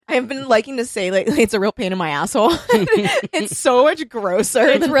I've been liking to say like it's a real pain in my asshole. It's so much grosser.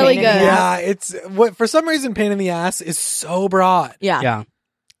 It's than really pain in the good. ass. Yeah, it's what for some reason pain in the ass is so broad. Yeah. Yeah.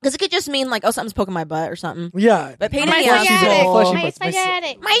 Because it could just mean like, oh, something's poking my butt or something. Yeah, But pain in My the ass is sciatic. all- fleshy My butts.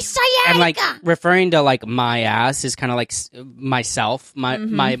 sciatic. My sciatica. And like referring to like my ass is kind of like myself, my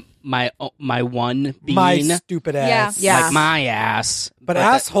one being. my stupid ass. Yeah. Like my ass. But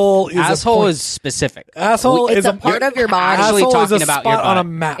asshole is asshole a is specific. asshole It's is a part of your body. Actually asshole is talking a about spot your on a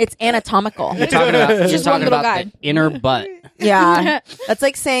butt. map. It's anatomical. You're talking about, you're Just one talking little about guy. the inner butt. Yeah. That's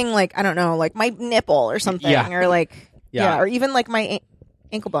like saying like, I don't know, like my nipple or something. Yeah. Or like, Yeah. or even like my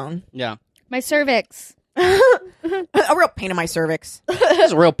ankle bone. Yeah. My cervix. A real pain in my cervix.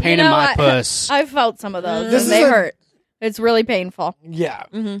 It's a real pain You in know, my puss. I've felt some of those. This And is they a- hurt. It's really painful. yeah.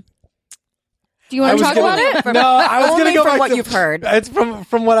 Do you want to talk about it? No, I was Only going to go from back what to you've heard. It's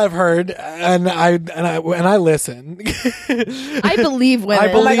from what I've heard, and I listen. I believe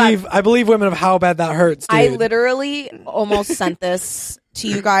women. I believe women of how bad that hurts. Dude. I literally almost sent this to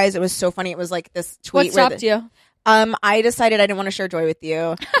you guys. It was so funny. It was like this tweet. What where stopped you? I decided I didn't want to share joy with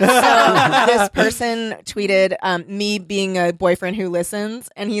you. So this person tweeted me being a boyfriend who listens,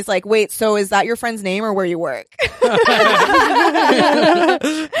 and he's like, "Wait, so is that your friend's name or where you work?"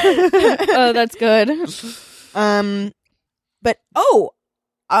 Oh, that's good. But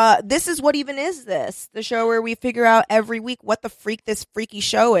this is What Even Is This? The show where we figure out every week what the freak this freaky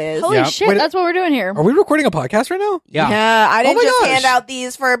show is. Holy Yep. shit, Wait, that's what we're doing here. Are we recording a podcast right now? Yeah. Yeah, I didn't my just gosh. hand out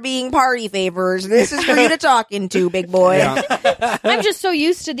these for being party favors. This is for you to talk into, big boy. Yeah. I'm just so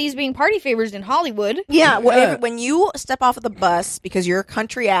used to these being party favors in Hollywood. Yeah, when you step off of the bus because your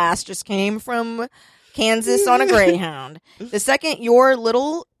country ass just came from Kansas on a Greyhound, the second your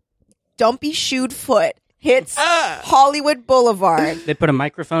little dumpy shoed foot hits Hollywood Boulevard, They put a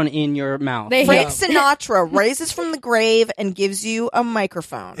microphone in your mouth. They Frank Sinatra raises from the grave and gives you a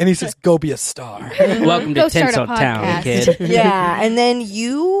microphone. And he says, "Go be a star." Welcome to Go start a Tinseltown, podcast. kid. Yeah, and then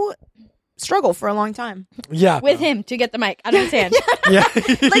you struggle for a long time. Yeah, with him to get the mic out of his hand. yeah.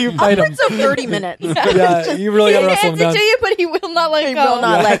 you fight him. Upwards of 30 minutes. Yeah, you really got to He wrestle him hands it down. to you, but he will not let He go. will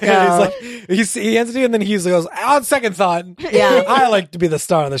not let go. He's like, he hands it to you, and then he goes, "On second thought, Yeah. I like to be the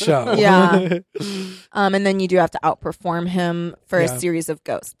star of the show." Yeah. And then you do have to outperform him for Yeah. a series of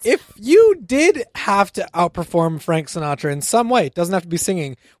ghosts. If you did have to outperform Frank Sinatra in some way, it doesn't have to be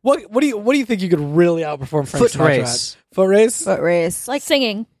singing. What do you think you could really outperform Frank Foot Sinatra race. at? Foot race. Foot race. Like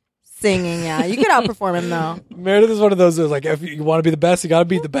Singing. singing, yeah. You could outperform him though. Meredith is one of those who's like, if you want to be the best, you got to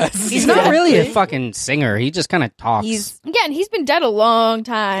be the best. He's not really a fucking singer. He just kind of talks. Again, he's been dead a long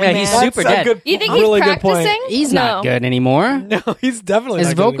time. Yeah, man. he's That's super a dead. good- You think really he's good point. practicing? He's No. not good anymore. No, he's definitely His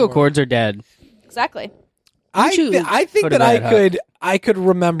not good vocal anymore. cords are dead. Exactly. I think put that it at I could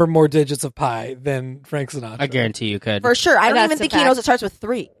remember more digits of pi than Frank Sinatra. I guarantee you could. For sure. I don't That's even a think he fact. knows it starts with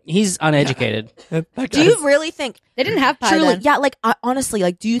 3. He's uneducated. That Do guy's- you really think They didn't have pie truly then. yeah, like honestly,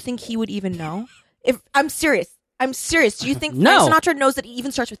 like do you think he would even know? If I'm serious. Do you think No. Frank Sinatra knows that he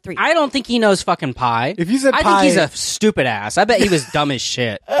even starts with 3? I don't think he knows fucking pie. If you said I pi, think he's a stupid ass. I bet he was dumb as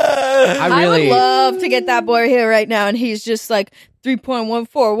shit. I I really. would love to get that boy here right now, and he's just like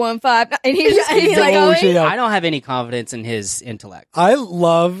 3.1415, and he's like Oh, going. shit, yeah. I don't have any confidence in his intellect. I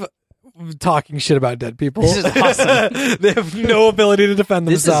love talking shit about dead people. This is awesome. They have no ability to defend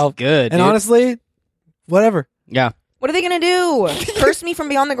This is themselves. good. And dude. honestly, whatever. yeah. What are they gonna do? Curse me from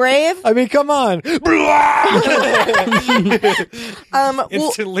beyond the grave? I mean, come on. Well,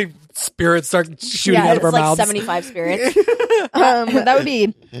 Instantly, spirits start shooting yeah, out of it's our like mouths. 75 spirits. That would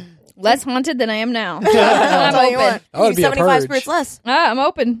be less haunted than I am now. I'm I'll tell you open. what, That would maybe be a 75 purge. spirits less. I'm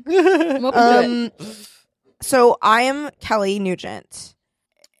open. I'm open to it. So I am Kelly Nugent.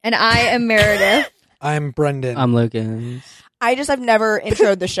 And I am Meredith. I'm Brendan. I'm Lucas. I've never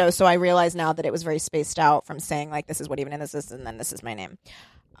introed the show, so I realize now that it was very spaced out from saying like this is what even is this, and then this is my name.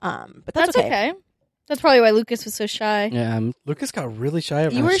 But that's okay. That's probably why Lucas was so shy. Yeah. Lucas got really shy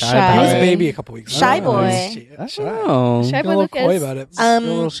about You were it. shy. He was a about it. baby a couple weeks ago. Shy Oh, boy. he's shy. Oh. Shy He's a boy little Lucas. coy about it. A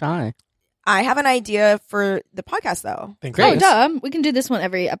little shy. I have an idea for the podcast though. Thanks, Oh, Lucas. duh. We can do this one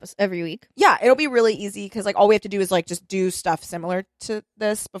every week. Yeah, it'll be really easy because like all we have to do is like just do stuff similar to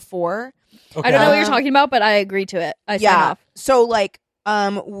this before. Okay. I don't know what you're talking about, but I agree to it. I sign off. So like I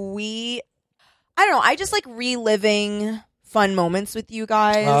don't know, I just like reliving fun moments with you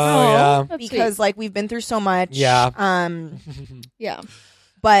guys. Oh, yeah. That's because sweet. like we've been through so much. Yeah. Yeah.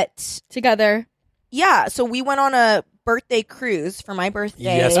 But Together. yeah, so we went on a birthday cruise for my birthday.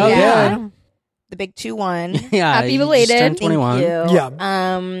 Yes, we Yeah. did. The big 2-1. Yeah. Happy you just belated. turned Thank 21. you.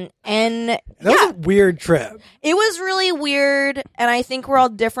 Yeah. And That was a weird trip. it was really weird, and I think we're all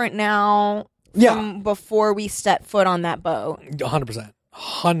different now Yeah. from before we set foot on that boat. 100%.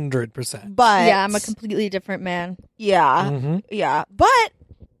 100%. But Yeah, I'm a completely different man. yeah, Mhm. yeah. But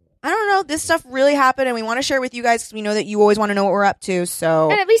I don't know. This stuff really happened, and we want to share it with you guys because we know that you always want to know what we're up to. So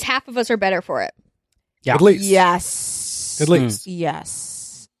And at least half of us are better for it. Yeah. At least. yes, At least.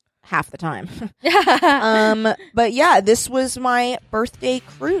 yes, half the time. But yeah, this was my birthday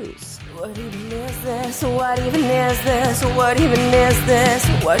cruise. What even is this? What even is this? What even is this?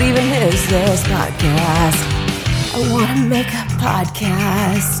 What even is this podcast? I want to make a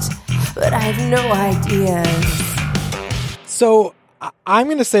podcast, but I have no ideas. So I'm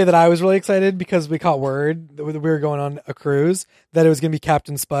going to say that I was really excited because we caught word that we were going on a cruise that it was going to be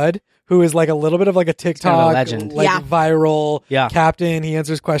Captain Spud, who is like a little bit of like a TikTok, kind of a legend. like Yeah. viral Yeah. captain. He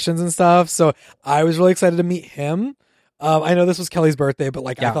answers questions and stuff. So I was really excited to meet him. I know this was Kelly's birthday, but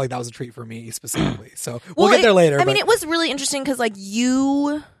like I Yeah. felt like that was a treat for me specifically. So we'll get there later. I mean, but- it was really interesting because like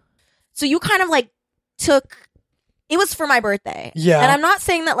you kind of like took. It was for my birthday. Yeah. And I'm not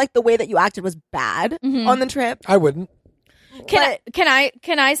saying that like the way that you acted was bad Mhm. on the trip. I wouldn't. Can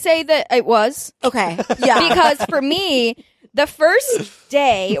I say that it was? Okay. Yeah. Because for me, the first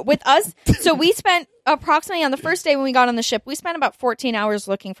day with us, so we spent approximately on the first day when we got on the ship, we spent about 14 hours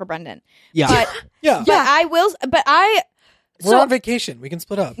looking for Brendan. Yeah. But Yeah. We're so on vacation. We can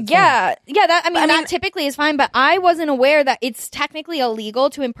split up. It's yeah, that I mean, But I mean- that typically is fine, but I wasn't aware that it's technically illegal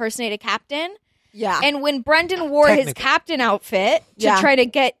to impersonate a captain. yeah. And when Brendan wore his Technically. captain outfit to Yeah. try to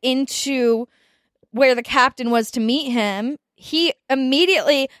get into where the captain was to meet him, he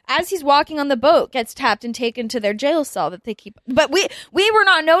immediately, as he's walking on the boat, gets tapped and taken to their jail cell that they keep. But we were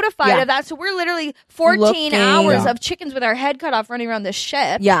not notified Yeah. of that, so we're literally 14 Looking. hours Yeah. of chickens with our head cut off running around this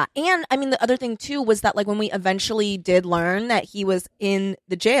ship. Yeah. And I mean, the other thing too was that like when we eventually did learn that he was in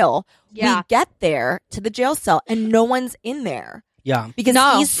the jail, Yeah. we get there to the jail cell and no one's in there Yeah. because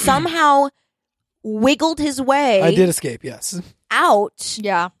No. he somehow wiggled his way I did escape. Yes. out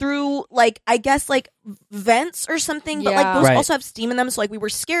Yeah. through like I guess like vents or something, but like Yeah. those Right. also have steam in them, so like we were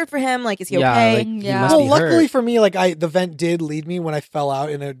scared for him. Like, is he Yeah, okay? like, he Yeah. must Well, be luckily hurt. for me, like the vent did lead me when I fell out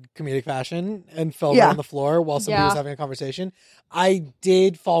in a comedic fashion and fell Yeah. right on the floor while somebody Yeah. was having a conversation. I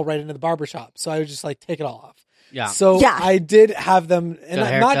did fall right into the barber shop, so I was just like, take it all off. Yeah. So Yeah. I did have them, and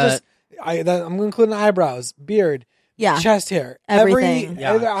Got a not haircut. just I'm going to include eyebrows, beard, Yeah. chest hair, Everything.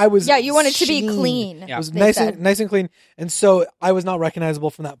 Every, Yeah. I was Yeah, you want it to be sheen. clean. Yeah. It was they nice said. and nice and clean, and so I was not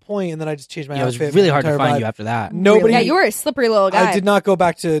recognizable from that point. And then I just changed my Yeah, it was outfit. really my hard to entire find vibe. you after that. Nobody. Yeah, you were a slippery little guy. I did not go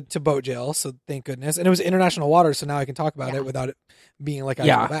back to boat jail, so thank goodness. And it was international water, so now I can talk about it without it being like I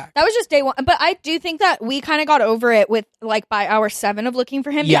Yeah. go back. That was just day one. But I do think that we kind of got over it with like by hour 7 of looking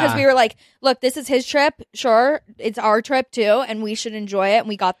for him because Yeah. we were like, look, this is his trip. Sure. It's our trip too. And we should enjoy it. And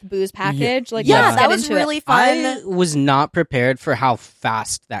we got the booze package. Like, Yeah, let's that get was into it. really fun. I was not prepared for how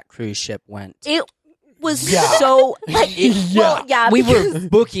fast that cruise ship went. It was Yeah. so like well, yeah, We because- were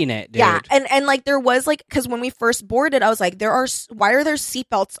booking it, dude. yeah, and like there was like because when we first boarded, I was like, why are there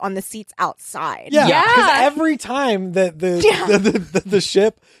seatbelts on the seats outside? Yeah, Yeah. because every time that the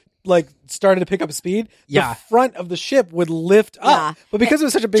ship like started to pick up speed, Yeah. the front of the ship would lift up. Yeah. But because it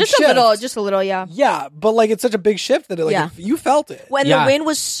was such a big Just shift, a little, yeah. yeah, but like it's such a big shift that it, like Yeah. you felt it. When Yeah. the wind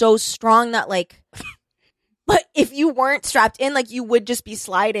was so strong that like, but if you weren't strapped in, like you would just be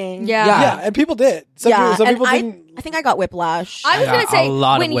sliding. Yeah. Yeah, and people did. Some and people I didn't. think I got whiplash. I was Yeah, going to say, a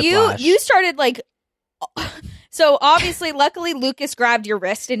lot of when whiplash. you started like, so obviously, luckily, Lucas grabbed your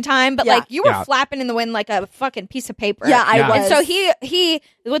wrist in time, but Yeah. like you were Yeah. flapping in the wind like a fucking piece of paper. yeah, I Yeah. was. And so he,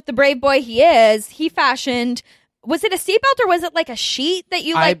 with the brave boy he is, he fashioned. Was it a seatbelt or was it like a sheet that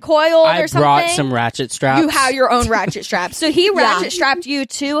you like coiled I or something? brought some ratchet straps. You have your own ratchet strap. So he ratchet strapped you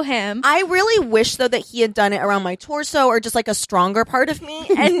to him. I really wish though that he had done it around my torso or just like a stronger part of me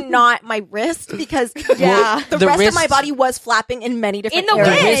and not my wrist because Yeah. the the rest of my wrist- body was flapping in many different In the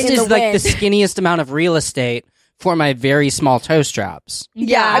areas. The wind. wrist In is the like wind. the skinniest amount of real estate for my very small toe straps.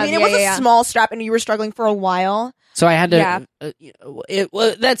 Yeah, I mean, it was yeah. a small strap, and you were struggling for a while. So I had to. Yeah.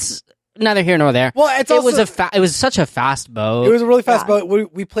 That's neither here nor there. Well, it's it was also- it was such a fast boat. It was a really fast Yeah. boat.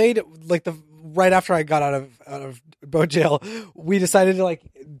 We played like right after I got out of boat jail. We decided to like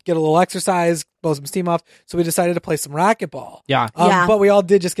get a little exercise, blow some steam off. So we decided to play some racquetball. yeah. Yeah. But we all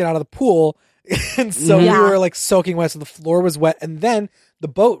did just get out of the pool, and so we Yeah. were like soaking wet. So the floor was wet, and then the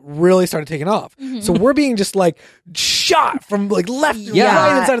boat really started taking off. Mm-hmm. So we're being just like shot from like left and Yeah.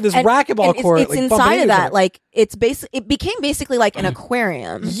 right inside of this And- racquetball and court. It's like, bumping inside into of each that. other. Like it became basically like an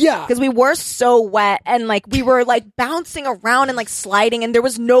aquarium. Yeah. because we were so wet and like we were like bouncing around and like sliding, and there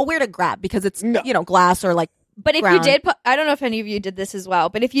was nowhere to grab because it's No. glass or like. But if ground. you did put, I don't know if any of you did this as well,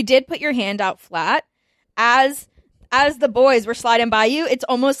 but if you did put your hand out flat, as the boys were sliding by you, it's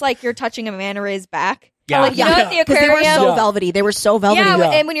almost like you're touching a manta ray's back. Yeah. Like, you know, at the because they were aquarium. so Yeah. velvety. They were so velvety. Yeah,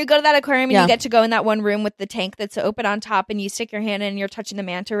 Yeah. and when you go to that aquarium and Yeah. you get to go in that one room with the tank that's open on top and you stick your hand in and you're touching the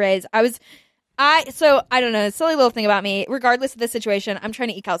manta rays. So I don't know, a silly little thing about me, regardless of the situation, I'm trying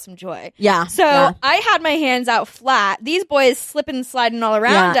to eke out some joy. Yeah. So yeah. I had my hands out flat. These boys slipping and sliding all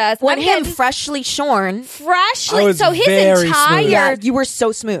around Yeah. us. When I'm him getting freshly shorn. I freshly. was So his very entire smooth. Yeah, you were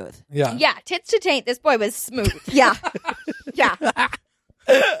so smooth. Yeah. yeah, tits to taint. This boy was smooth, Yeah. Yeah.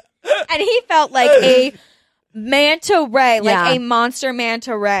 and he felt like a manta ray, like Yeah. a monster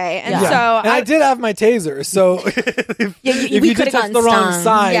manta ray. And Yeah. so And I did have my taser, so if, Yeah, if we you could've did touch gotten the wrong stung.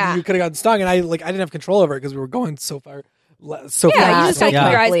 side, Yeah. you could have gotten stung. And I didn't have control over it because we were going so far. So yeah, fast. you just gotta Yeah.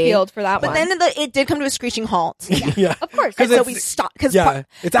 keep your eyes quickly. peeled for that But one. then it did come to a screeching halt. yeah, of course, And 'Cause so it's- we stopped. Cause yeah.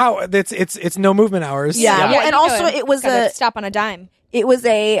 It's out. It's no movement hours. Yeah. Yeah. Well, and you also know, it was gotta a stop on a dime. it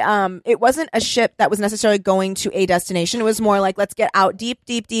wasn't a ship that was necessarily going to a destination. It was more like, let's get out deep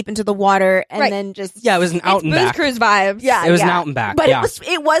into the water and Right. then just Yeah, it was an out It's and booze back. cruise vibes. yeah, It was an yeah. out and back, But yeah.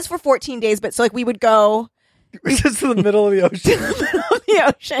 it was for 14 days. But so like we would go It's just in the middle of the ocean. the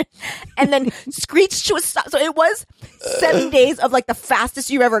ocean and then screech to a stop. So it was 7 days of like the fastest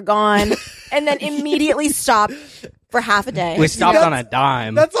you've ever gone, and then immediately stop for half a day. We stopped on a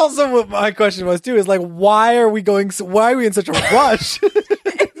dime. That's also what my question was too. Is like, why are we in such a rush?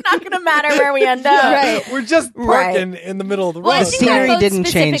 It's not going to matter where we end up. Right. We're just Right. parking in the middle of the road. Well, I The think scenery that boat's didn't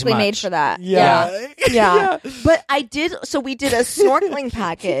change specifically made much. for that. yeah. Yeah. But we did a snorkeling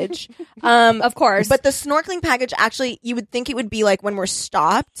package. Of course. But the snorkeling package, actually, you would think it would be like when we're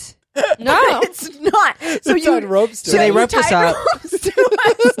stopped. no. It's not. So They tied ropes to So it. they you roped us tied up. ropes to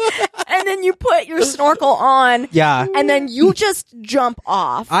us, and then you put your snorkel on, Yeah. and then you just jump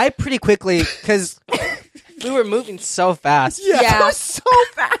off. I pretty quickly, because we were moving so fast. It was so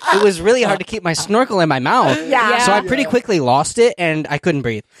fast. It was really hard to keep my snorkel in my mouth. Yeah. So I pretty quickly lost it and I couldn't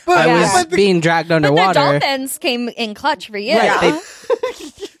breathe. I Yeah. was being dragged But the underwater. dolphins came in clutch for you. Right, Yeah.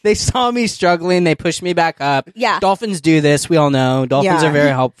 They saw me struggling. They pushed me back up. Yeah. Dolphins do this. We all know. Dolphins Yeah. are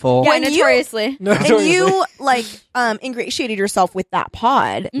very helpful. Yeah, When you- notoriously. No, And totally. you like ingratiated yourself with that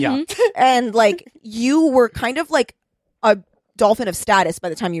pod, Yeah. and like you were kind of like a dolphin of status by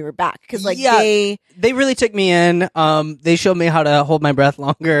the time you were back, because like Yeah. they They really took me in. They showed me how to hold my breath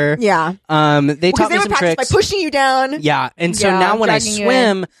longer. yeah They because taught they me would some practice tricks. by pushing you down. Yeah, and so Yeah, now when I dragging you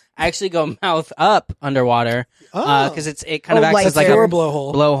swim, I actually go mouth up underwater because it kind of Oh, acts like as like your a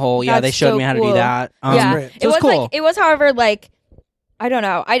blowhole. blowhole. Yeah, That's they showed so me how to cool. do that. Yeah. great. So it was cool. It was, however, like, I don't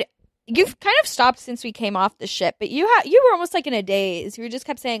know. You've kind of stopped since we came off the ship, but you were almost like in a daze. You just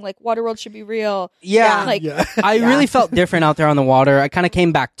kept saying like Waterworld should be real. Yeah. Like, Yeah. I really felt different out there on the water. I kind of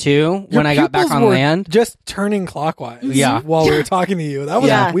came back too when I got back pupils on were land. just turning clockwise. Yeah. while we were talking to you. That was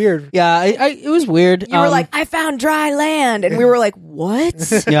Yeah. weird. Yeah, it was weird. You were like, I found dry land, and we were like, what?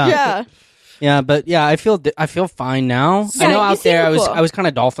 yeah, yeah. yeah, but yeah, I feel fine now. Yeah, I know you out there seem cool. I was kind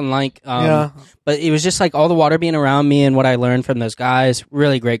of dolphin like. Yeah. But it was just like all the water being around me and what I learned from those guys.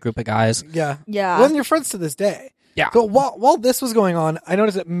 Really great group of guys. Yeah. Yeah. Well, and you're friends to this day. Yeah. So while this was going on, I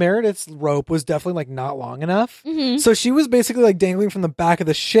noticed that Meredith's rope was definitely like not long enough. Mm-hmm. So she was basically like dangling from the back of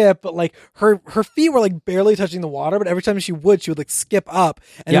the ship, but like her feet were like barely touching the water. But every time she would like skip up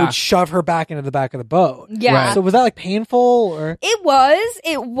and it Yeah. would shove her back into the back of the boat. Yeah. Right. So was that like painful or? It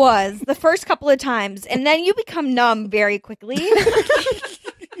was the first couple of times, and then you become numb very quickly.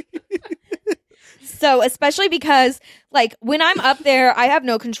 So, especially because, like, when I'm up there, I have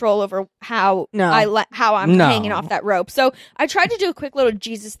no control over how No. how I'm No. hanging off that rope. So, I tried to do a quick little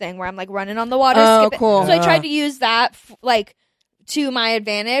Jesus thing where I'm like running on the water. Oh, skip it. cool. So I tried to use that like to my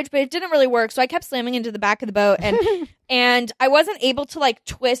advantage, but it didn't really work. So I kept slamming into the back of the boat, and I wasn't able to like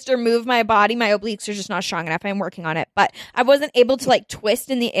twist or move my body. My obliques are just not strong enough. I'm working on it, but I wasn't able to like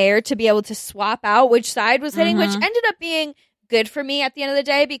twist in the air to be able to swap out which side was hitting, which ended up being good for me at the end of the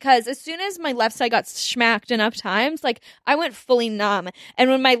day, because as soon as my left side got smacked enough times, like I went fully numb. And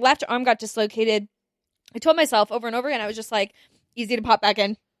when my left arm got dislocated, I told myself over and over again, I was just like, easy to pop back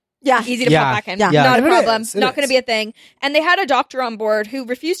in. Yeah. Easy to Yeah. pop back in. Yeah. Yeah. Not a It problem. is. It Not going is. to be a thing. And they had a doctor on board who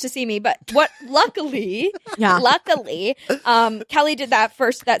refused to see me, but luckily, Yeah. Kelly did that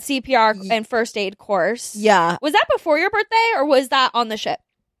CPR and first aid course. Yeah. Was that before your birthday or was that on the ship?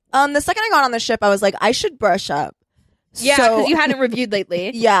 The second I got on the ship, I was like, I should brush up. Yeah, So- because you hadn't reviewed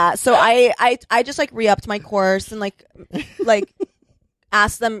lately. Yeah, so I just like re-upped my course and like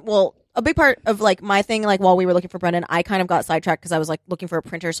asked them. Well, a big part of like my thing, like while we were looking for Brendan, I kind of got sidetracked because I was like looking for a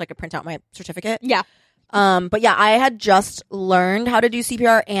printer so I could print out my certificate. Yeah. But yeah, I had just learned how to do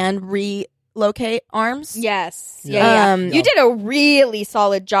CPR and relocate arms. Yes. Yeah. Yeah. You did a really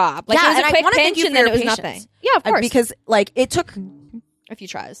solid job. Like Yeah, it was and a I quick wanna thank pinch you and for then it your was patience. nothing. Yeah, of course. Because like it took A few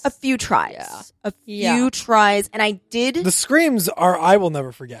tries. A few tries. Yeah. A few Yeah. tries. And I did. The screams are I will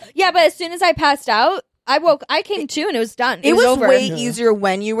never forget. Yeah, but as soon as I passed out, I came to and it was done. it was over. way easier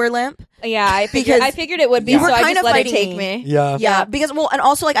when you were limp. Yeah, I Because figured it would be, you so were I kind just of let it fighting take me. me. Yeah. Yeah. Because, well, and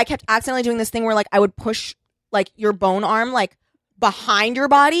also, like, I kept accidentally doing this thing where, like, I would push, like, your bone arm, like, behind your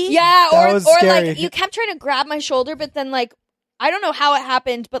body. Yeah, That was or scary. like you kept trying to grab my shoulder, but then like I don't know how it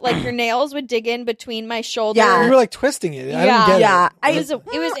happened, but like your nails would dig in between my shoulder. Yeah. You were like twisting it. I Yeah. didn't get Yeah. it.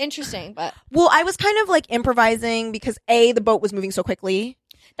 It was interesting, but Well, I was kind of, like, improvising because, A, the boat was moving so quickly.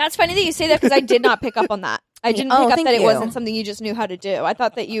 that's funny that you say that because I did not pick up on that. I didn't Oh, pick up thank that it you. wasn't something you just knew how to do. I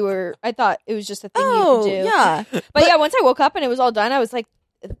thought it was just a thing Oh, you could do. yeah. But yeah, once I woke up and it was all done, I was like,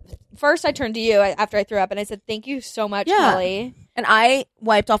 first I turned to you after I threw up and I said, "Thank you so much, Yeah. Kelly." And I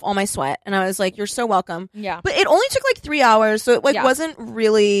wiped off all my sweat and I was like, you're so welcome. Yeah. But it only took like 3 hours. So it like Yeah. wasn't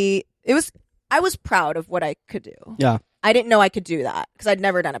really, I was proud of what I could do. Yeah. I didn't know I could do that because I'd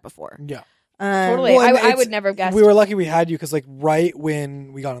never done it before. Yeah. Totally. Well, and I it's- would never have guessed. We were lucky we had you because, like, right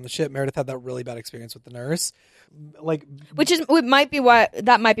when we got on the ship, Meredith had that really bad experience with the nurse. Like, It might be why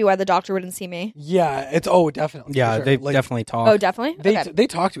the doctor wouldn't see me. yeah, it's definitely. Yeah, for sure. they've Like, definitely talked. Oh, definitely. Okay. They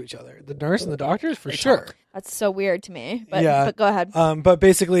talk to each other. The nurse and the doctors for sure. That's so weird to me. But Yeah. but go ahead. But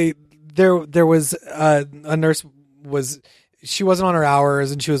basically, there was a nurse she wasn't on her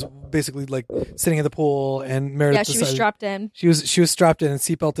hours, and she was basically like sitting in the pool, and Meredith. Yeah, she was decided- strapped in. She was strapped in and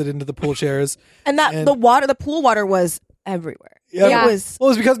seatbelted into the pool chairs. And And- the pool water was everywhere. Yeah. It was, Well,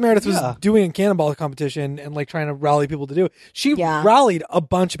 it was because Meredith was Yeah. doing a cannonball competition and like trying to rally people to do it. She Yeah. rallied a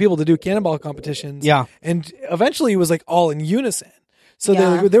bunch of people to do cannonball competitions. Yeah. and eventually it was like all in unison. So Yeah.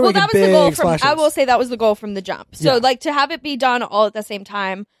 they were Well, making that was big the goal from. splashes. I will say that was the goal from the jump. So Yeah. like to have it be done all at the same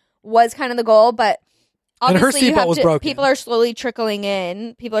time was kind of the goal, but. And her Obviously, you seatbelt have was to, broken. people are slowly trickling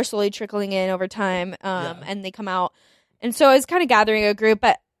in. People are slowly trickling in over time, and they come out. And so I was kind of gathering a group,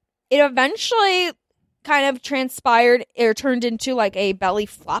 but it eventually kind of transpired or turned into like a belly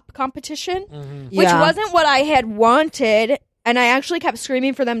flop competition, Mhm. which Yeah. wasn't what I had wanted. And I actually kept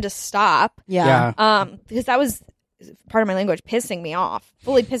screaming for them to stop. yeah. Because that was part of my language, pissing me off,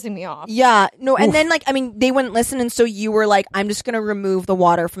 fully pissing me off. Yeah. No, and Oof. then like, I mean, they wouldn't listen. And so you were like, I'm just going to remove the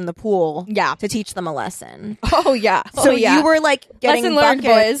water from the pool Yeah. to teach them a lesson. Oh yeah. So Oh, yeah. you were like getting Lesson learned,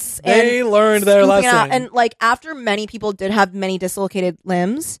 buckets boys. and They learned their scooping it out. lesson. And like after many people did have many dislocated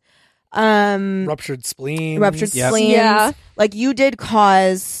limbs, Ruptured spleens. ruptured Yep. spleens, Yeah. like you did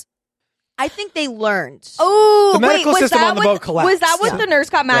cause. I think they learned. Oh, The medical wait, was system that on the what- boat collapsed. Was that what Yeah. the nurse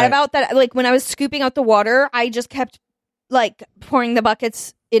got mad Right. about? That like when I was scooping out the water, I just kept like pouring the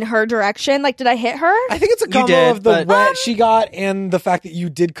buckets in her direction. Like, did I hit her? I think it's a You combo did, of the but- wet she got and the fact that you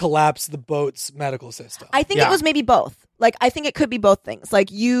did collapse the boat's medical system. I think Yeah. it was maybe both. Like I think it could be both things. Like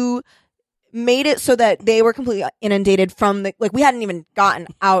you made it so that they were completely inundated from the like we hadn't even gotten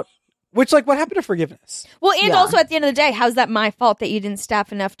out. Which, like, what happened to forgiveness? Well, and Yeah. also at the end of the day, how's that my fault that you didn't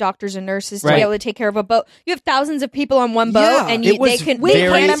staff enough doctors and nurses to Right. be able to take care of a boat? You have thousands of people on one boat, Yeah, and it was they can't very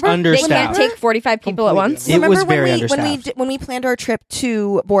they can't understaffed. take 45 people at Completely. once. It Remember was very when we understaffed. when we planned our trip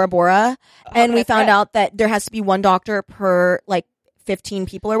to Bora Bora and we Okay. found out that there has to be one doctor per like 15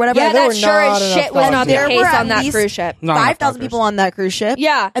 people or whatever. Yeah, there that were sure not as enough shit was not the doctors. case There were on at that least cruise ship. Not enough 5,000 doctors. people on that cruise ship.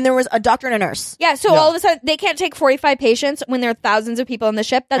 Yeah. And there was a doctor and a nurse. Yeah, so Yeah. all of a sudden they can't take 45 patients when there are thousands of people on the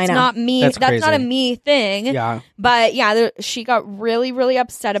ship. I That's know. not me. That's That's not a crazy. me thing. Yeah. But yeah, she got really, really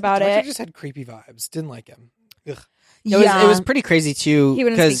upset about Doctor it. just had creepy vibes. Didn't like him. Ugh. It was pretty crazy too. He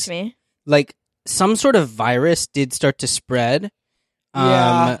wouldn't speak because to me. like some sort of virus did start to spread.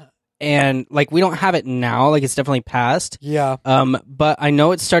 Yeah. And like we don't have it now, like it's definitely passed. Yeah. But I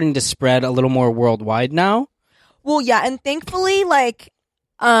know it's starting to spread a little more worldwide now. Well, yeah, and thankfully like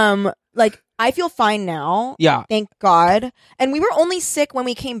I feel fine now. Yeah. Thank God. And we were only sick when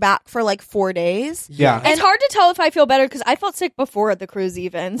we came back for like 4 days. Yeah. It's hard to tell if I feel better because I felt sick before the cruise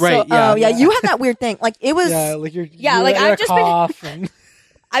even. Right, So, yeah. Oh, yeah, you had that weird thing. Like it was Yeah, like you're. Yeah, you're like, at I've a just been- cough and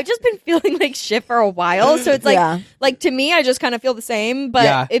I've just been feeling like shit for a while. So it's like, Yeah. like to me, I just kind of feel the same. But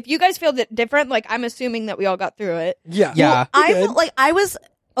Yeah. if you guys feel different, like I'm assuming that we all got through it. yeah. Yeah. I was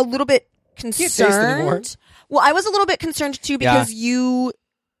a little bit taste anymore. concerned. Well, I was a little bit concerned too because you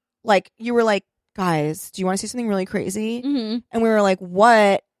were like, guys, do you want to see something really crazy? Mm-hmm. And we were like,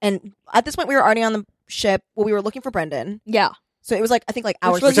 what? And at this point, we were already on the ship. Well, we were looking for Brendan, Yeah. so it was like I think like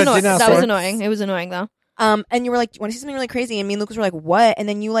hours. Which was Which I annoying. did not That was start. annoying. It was annoying though. And you were like, do you want to see something really crazy? And me and Lucas were like, what? And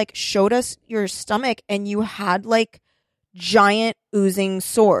then you like showed us your stomach, and you had like giant oozing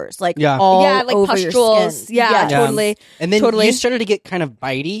sores, like Yeah. all yeah, like over your pustules. skin. Yeah, Yeah. totally. And then Totally. you started to get kind of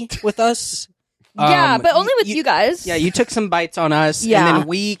bitey with us. Yeah, but only with you guys. Yeah, you took some bites on us, Yeah. and then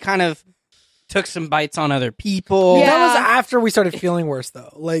we kind of took some bites on other people. Yeah. That was after we started feeling worse, though.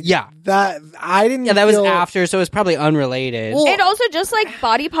 Like, Yeah. that I didn't. Yeah, that was feel- after, so it was probably unrelated. Well, And also, just like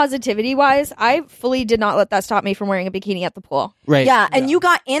body positivity wise, I fully did not let that stop me from wearing a bikini at the pool. right. Yeah, and you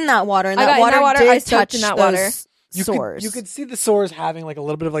got in that water, and I that got in water that water, did I soaked touch in that those water. sores. You could see the sores having like a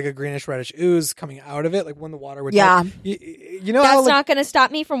little bit of like a greenish reddish ooze coming out of it, like when the water would. Yeah. touch. You know how That's like, not going to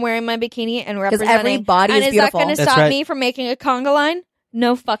stop me from wearing my bikini and representing. every body and is is beautiful. that going to That's stop right. me from making a conga line?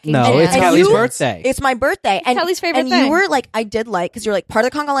 No fucking No, chance. it's And Kelly's you- birthday. It's my birthday, and Kelly's favorite and thing. you were like, I did like because you're like part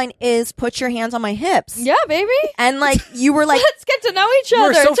of the conga line is put your hands on my hips, Yeah, baby. and like you were like, Let's get to know each You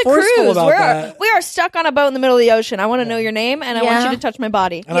were other. so It's a forceful cruise. about that. We are stuck on a boat in the middle of the ocean. I want to know your name and I want Yeah. you to touch my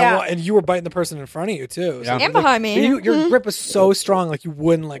body. and, Yeah. and you were biting the person in front of you too. Yeah. And behind me. Your grip was so strong, like you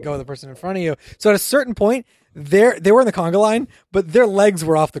wouldn't let go of the person in front of you. So at a certain point, they were in the conga line, but their legs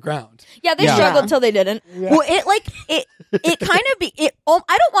were off the ground. Yeah, they Yeah. struggled till they didn't. well, it kind of be it.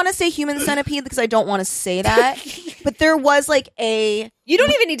 I don't want to say human centipede because I don't want to say that, but there was like a You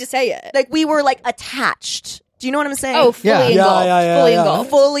don't even need to say it. like we were like attached. Do you know what I'm saying? Oh, fully Yeah. engulfed. Yeah, fully yeah. engulfed.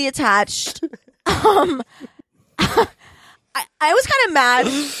 fully attached. I was kind of mad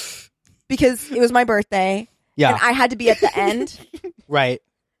because it was my birthday yeah, and I had to be at the end. right.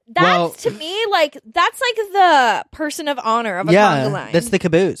 That's Well- to me like that's like the person of honor of a Yeah, conga line. that's the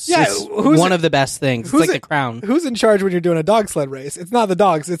caboose. Yeah, It's who's one it- of the best things. It's who's like it- the crown. Who's in charge when you're doing a dog sled race? It's not the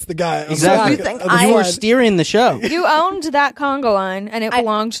dogs; it's the guy. on the Exactly. back You think of the I- You were sled. steering the show. You owned that conga line and it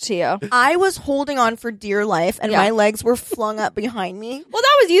belonged to you. I was holding on for dear life and Yeah. my legs were flung up behind me. Well,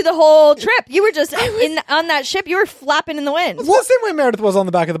 that was you the whole trip. You were just on that ship. You were flapping in the wind. Well, the same way Meredith was on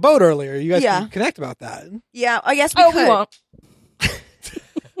the back of the boat earlier. You guys Yeah. can connect about that. Yeah, I guess we Oh, could. we won't.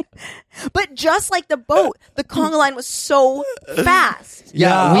 But just like the boat, the conga line was so fast.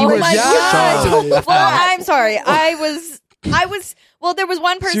 Yeah, we Oh were my yeah. god! Yeah. Well, I'm sorry. I was. Well, there was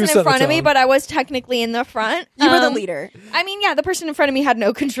one person set in the front of me, tone. but I was technically in the front. You were the leader. I mean, yeah, the person in front of me had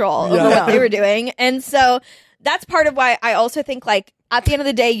no control Yeah. over what they were doing, and so that's part of why I also think like at the end of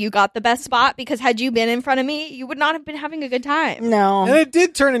the day, you got the best spot because had you been in front of me, you would not have been having a good time. No. And it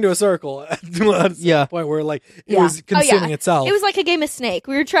did turn into a circle at the Yeah. point where like it Yeah. was consuming itself. It was like a game of Snake.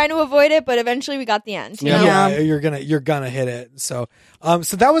 We were trying to avoid it, but eventually we got the end. You Yeah. know? yeah, you're gonna hit it. So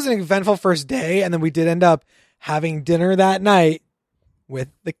so that was an eventful first day, and then we did end up having dinner that night with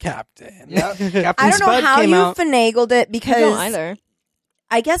the captain. Captain I don't know Spud how came you out. finagled it I because don't either.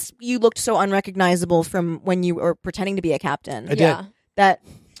 I guess you looked so unrecognizable from when you were pretending to be a captain. I did. Yeah. That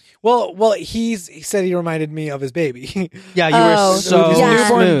Well, he said he reminded me of his baby. Yeah, you Oh, were so his yeah.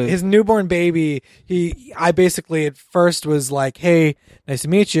 newborn, his newborn baby. I basically at first was like, "Hey, nice to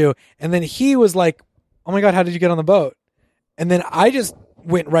meet you," and then he was like, "Oh my god, how did you get on the boat?" And then I just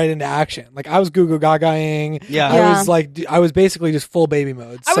went right into action. Like I was goo goo gagaing. Yeah. Yeah. I was basically just full baby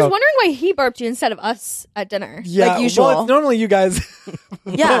mode. I So, was wondering why he burped you instead of us at dinner. yeah, like usual. Well, it's normally you guys.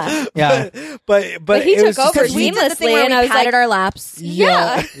 Yeah. Yeah. but he it took was just over because we did the thing seamlessly, where and we I was patted like- our laps.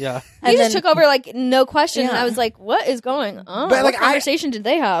 Yeah. Yeah. He And just then- took over like no question. And Yeah. I was like, "What is going on? But, like, what conversation did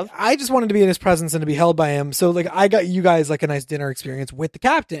they have?" I just wanted to be in his presence and to be held by him. So like I got you guys like a nice dinner experience with the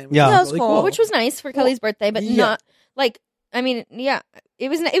captain. which Yeah. was That was really cool. Which was nice for Kelly's birthday, but yeah. not like. I mean, yeah, it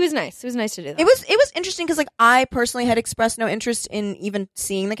was nice. It was nice to do that. It was interesting because like I personally had expressed no interest in even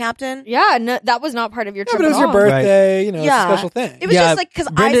seeing the captain. Yeah, no, that was not part of your Yeah, trip. but it was at your all. birthday. You know, Yeah. it's a special thing. It was Yeah, just like because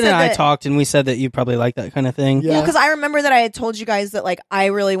I Brendan said and I that, talked, and we said that you probably like that kind of thing. Yeah. Well, because I remember that I had told you guys that like I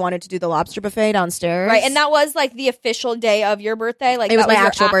really wanted to do the lobster buffet downstairs, Right, and that was like the official day of your birthday. Like It was that my your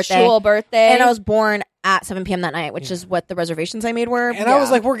actual birthday. actual birthday. and I was born at 7 p.m. that night, which is what the reservations I made were. And I was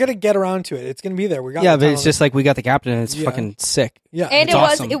like, we're gonna get around to it. It's gonna be there. We got. Yeah, the but time it's on just like we got the captain, and it's Yeah. fucking sick. yeah. and It's it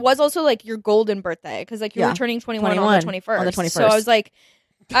awesome. was also like your golden birthday because like you Yeah. were turning 21 on 21 the 21st. on the 21st. So I was like,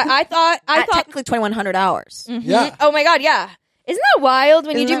 I thought at technically 2100 hours. mhm. Yeah. Oh my god, yeah. Isn't that wild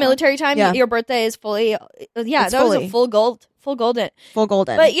when you Isn't do that- military time? Yeah. Your birthday is fully. Yeah, It's that was fully. a full golden. Full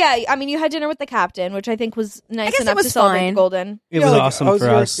golden. But yeah, I mean, you had dinner with the captain, which I think was nice guess it enough was to celebrate fine. the golden. It Yeah, was like, awesome how was for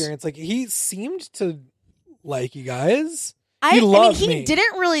your us. experience? Like he seemed to like you guys. I mean, loved he me.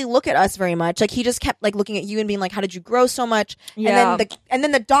 didn't really look at us very much. Like he just kept like looking at you and being like, "How did you grow so much?" Yeah. And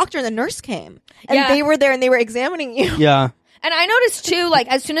then the doctor and the nurse came, and Yeah. they were there and they were examining you. Yeah. And I noticed too, like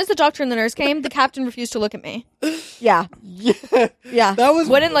as soon as the doctor and the nurse came, the captain refused to look at me. Yeah. Yeah. That was.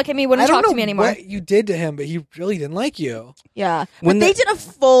 Wouldn't look at me, I wouldn't don't talk know to me anymore. what you did to him, but he really didn't like you. Yeah. When But they the- did a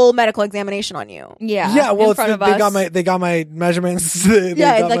full medical examination on you. Yeah. Yeah, well, in front of they us. got my measurements. They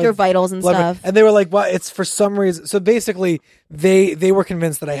Yeah, got like my your vitals and blood stuff. and they were like, "Well, it's for some reason." So basically, they were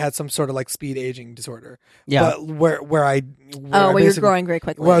convinced that I had some sort of like speed aging disorder. Yeah. but where I Where you're basically- growing very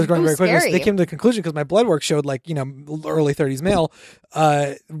quickly. Where I was growing Ooh, very quickly. So scary. they came to the conclusion because my blood work showed like early 30s male,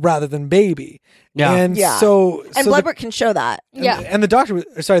 rather than baby. Yeah. and Yeah. so And so blood the, work can show that. Yeah. and the doctor was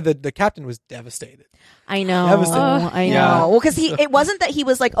the captain was devastated. I know. Devastating. I know. Yeah. Well, because it wasn't that he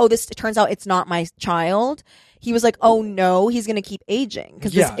was like, oh, it turns out it's not my child. He was like, oh no, he's going to keep aging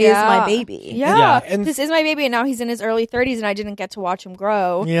because Yeah. this is my baby. Yeah. Yeah, and- this is my baby, and now he's in his early 30s, and I didn't get to watch him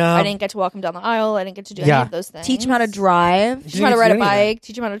grow. Yeah. I didn't get to walk him down the aisle. I didn't get to do Yeah. any of those things. Teach him how to drive. Teach him how to ride a Didn't get to do any of bike.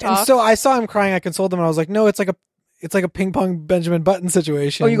 Teach him how to talk. And so I saw him crying. I consoled him, and I was like, "No, it's like a ping pong Benjamin Button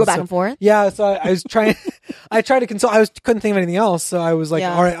situation." Oh, you go back So- and forth? Yeah, so I was trying. I tried to console. Couldn't think of anything else, so I was like,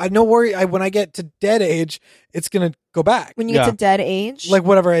 Yeah. "All right, no worry. When I get to dead age, it's gonna go back, When you get Yeah. to dead age. like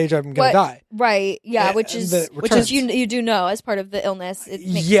whatever age I'm gonna What- die." right. Yeah. Yeah, Which is the which returns. is you do know as part of the illness. It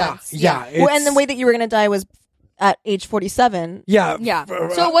makes Yeah, sense. yeah, well, and it's- the way that you were going to die was at age 47. yeah, Yeah. So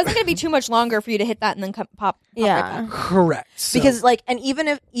it wasn't going to be too much longer for you to hit that and then pop. Yeah. Right back. correct. So- Because like, and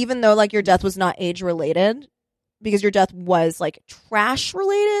even though like your death was not age related, because your death was like trash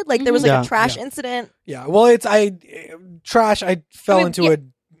related, like there was like Yeah. a trash Yeah. incident. yeah, well, it's trash. I fell mean, into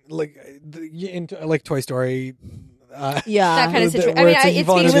yeah. into like Toy Story. Yeah. That kind of the- situation. where I mean, it's a- it you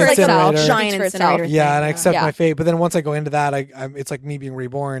fall speaks into for the itself. incinerator. Giant Speaks for incinerator. itself. Yeah, and I accept Yeah. my fate. But then once I go into that, it's like me being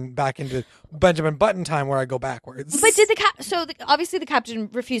reborn back into Benjamin Button time, where I go backwards. But did obviously the captain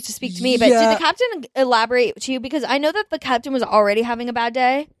refused to speak to me, but Yeah. did the captain elaborate to you? Because I know that the captain was already having a bad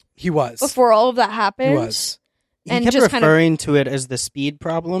day he was before all of that happened. He was. He And kept just kind of- referring to it as the speed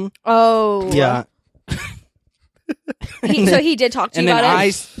problem. Oh. Yeah. So he did talk to And you then about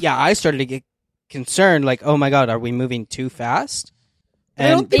it? I started to get concerned, like, oh my God, are we moving too fast? I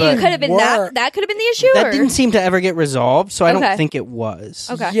don't And think It But could have been were- that could have been the issue? that or? didn't seem to ever get resolved, so I Okay. don't think it was.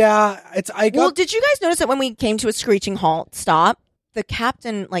 Okay. Yeah, I got. Well, did you guys notice that when we came to a screeching halt stop, the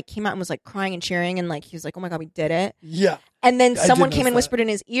captain like came out and was like crying and cheering and like he was like, "Oh my god, we did it!" yeah, And then I someone did came and notice that. whispered in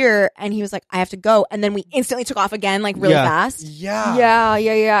his ear, and he was like, "I have to go." And then we instantly took off again, like really Yeah. fast. yeah,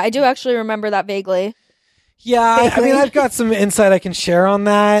 Yeah. I do actually remember that vaguely. yeah. I Basically. mean, I've got some insight I can share on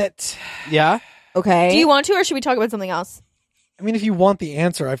that. Yeah? Okay. Do you want to, or should we talk about something else? I mean, if you want the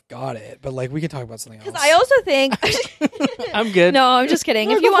answer, I've got it. But like, we can talk about something else. Because I also think. I'm good. No, I'm just kidding.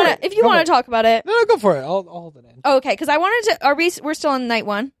 No, If you go for want it. to, if you Go want for to talk about it, no, go for it. I'll hold it in. oh, okay. Because I wanted to. We're still on night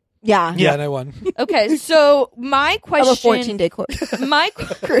one. Yeah. Yeah, and I won. Okay, so my Of a question. 14-day course. My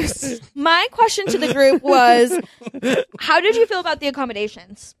my question to the group was, how did you feel about the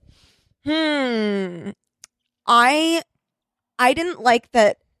accommodations? I didn't like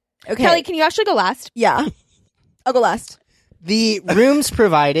that. Okay. Kelly, can you actually go last? Yeah. I'll go last. The rooms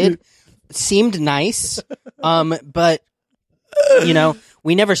provided seemed nice, but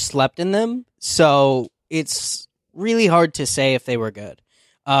we never slept in them, so it's really hard to say if they were good.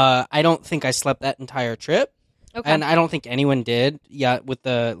 I don't think I slept that entire trip, Okay. and I don't think anyone did. Yeah, with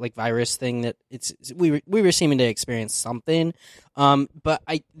the virus thing, that we were seeming to experience something. But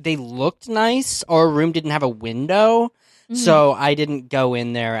they looked nice. Our room didn't have a window. So I didn't go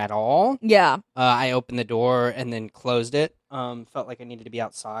in there at all. Yeah. I opened the door and then closed it. Felt like I needed to be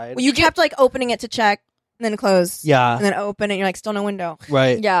outside. Well, you kept like opening it to check, and then close. Yeah, And then open it, and you're like, still no window.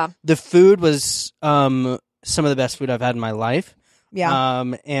 right. Yeah. The food was some of the best food I've had in my life. Yeah.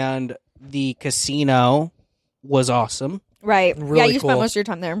 Uh, And the casino was awesome. Right. Really yeah, you spent cool. most of your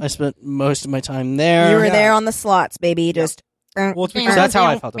time there. I spent most of my time there. you were Yeah. there on the slots, baby. Just. Well, it's So because that's how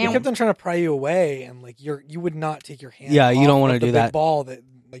I felt they about kept it. on trying to pry you away, and like you would not take your hand. Yeah, you off don't wanna of the do big that. ball that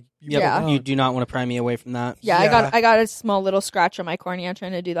like you Yep, Yeah. you do not want to pry me away from that. Yeah, Yeah. I got a small little scratch on my cornea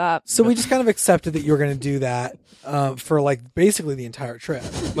trying to do that. So we just kind of accepted that you were going to do that for like basically the entire trip.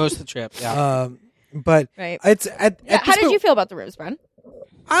 Most of the trip, yeah. But Right. it's at Yeah, this how did point- you feel about the rooms, Bren?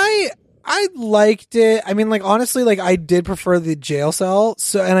 I liked it. I mean, like honestly, like I did prefer the jail cell.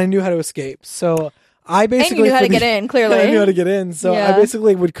 So and I knew how to escape. So I basically And you knew how to for get the- in, clearly. I knew how to get in. So I Yeah.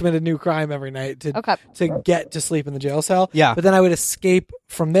 basically would commit a new crime every night to Okay. get to sleep in the jail cell. Yeah. But then I would escape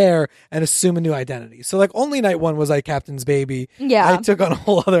from there and assume a new identity. So like only night one was I Captain's baby. Yeah. I took on a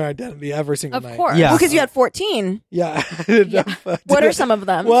whole other identity every single Of night. course. Yeah. Well, because you had 14. Yeah. What are some of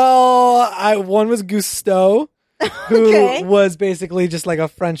them? Well, one was Gusto. who Okay. was basically just like a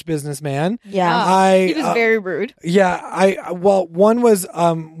French businessman. Yeah. He was very rude. One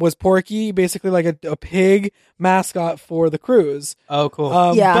was Porky, basically like a pig mascot for the cruise. Oh,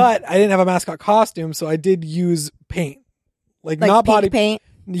 cool. Yeah. But I didn't have a mascot costume, so I did use paint, like Like not pink body paint.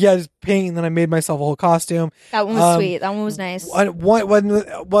 Yeah, just paint, and then I made myself a whole costume. That one was sweet. That one was nice.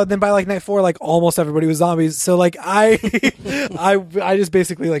 Well, then by like night 4, like almost everybody was zombies. So like I just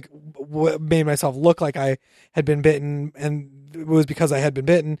basically like made myself look like I had been bitten, and it was because I had been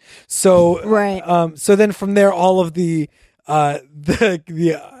bitten. So Right. So then from there, all of the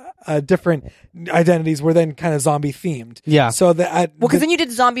different identities were then kind of zombie themed. Yeah. So that Well, because then you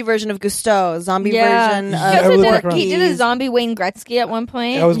did zombie version of Gusteau, zombie Yeah. version He of I also was did, walking he did a Porky's. zombie Wayne Gretzky at one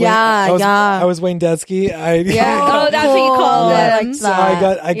point. I was Yeah, Wayne, yeah. I was Wayne Gretzky. Yeah. Oh, that's what you called I him. liked So that. I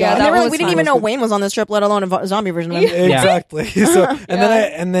got Yeah, And that they were one like, was we didn't fun. even know Wayne was on this trip, let alone a zombie version of him. Exactly. So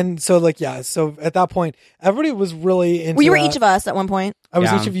and then so at that point everybody was really into Well, you were that. each of us at one point. I was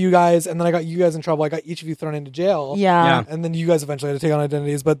Yeah. each of you guys, and then I got you guys in trouble. I got each of you thrown into jail. Yeah. And then you guys eventually had to take on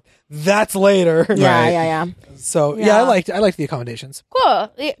identities, but that's later. Yeah, Right. yeah. So Yeah. I liked the accommodations. Cool.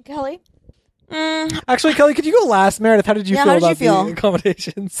 Yeah, Kelly. Actually, Kelly, could you go last? Meredith, how did you Yeah, feel how did you about feel? the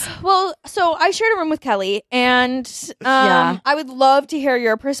accommodations? Well, so I shared a room with Kelly, and Yeah. I would love to hear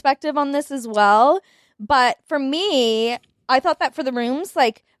your perspective on this as well. But for me, I thought that for the rooms,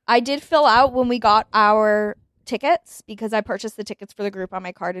 like I did fill out when we got our tickets because I purchased the tickets for the group on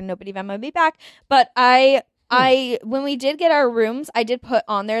my card and nobody Venmoed me back. But I when we did get our rooms, I did put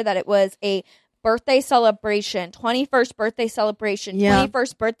on there that it was a birthday celebration, 21st birthday celebration, Yeah.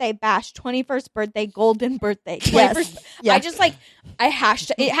 21st birthday bash, 21st birthday golden birthday. Yes. 21st Yeah. I just like I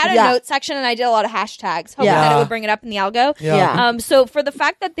hashed it had a Yeah. note section and I did a lot of hashtags hoping Yeah. that it would bring it up in the algo. Yeah. So for the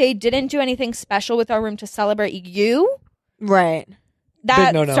fact that they didn't do anything special with our room to celebrate you, Right. that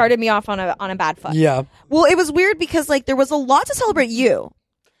Big no-no. started me off on a bad foot. Yeah. Well, it was weird because like there was a lot to celebrate you.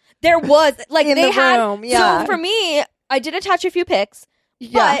 There was like In they the had room, yeah. So for me, I did attach a few pics,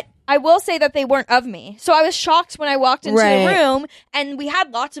 Yeah. but I will say that they weren't of me. So I was shocked when I walked into Right. the room and we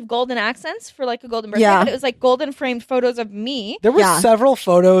had lots of golden accents for like a golden birthday, Yeah. but it was like golden framed photos of me. There were Yeah. several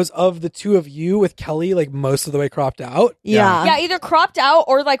photos of the two of you with Kelly, like most of the way cropped out. Yeah. Yeah, either cropped out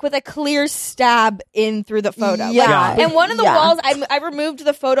or like with a clear stab in through the photo. Like, Yeah. and one of the Yeah. walls, I removed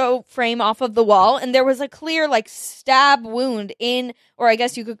the photo frame off of the wall, and there was a clear like stab wound in, or I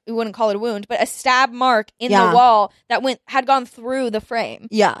guess you wouldn't call it a wound, but a stab mark in Yeah. the wall that had gone through the frame.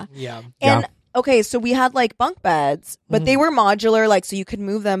 Yeah. Yeah. And okay, so we had like bunk beds, but they were modular, like so you could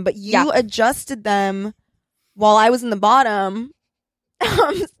move them, but you Yeah. adjusted them while I was in the bottom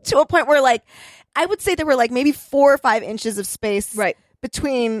to a point where like I would say there were like maybe 4 or 5 inches of space Right.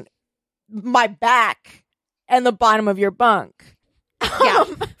 between my back and the bottom of your bunk. Yeah,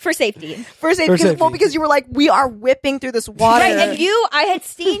 for safety. For safety, For because, well, safety. because you were like, we are whipping through this water. Right, and I had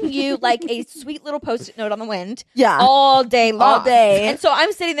seen you like a sweet little post-it note on the wind yeah. all day long. All day. And so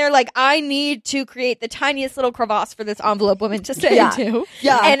I'm sitting there like, I need to create the tiniest little crevasse for this envelope woman to sit Yeah. into.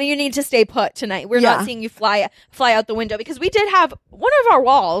 Yeah. And you need to stay put tonight. We're Yeah. not seeing you fly out the window because we did have one of our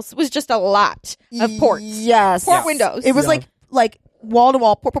walls was just a lot of ports. Yes. Port windows. It was Yeah. like wall to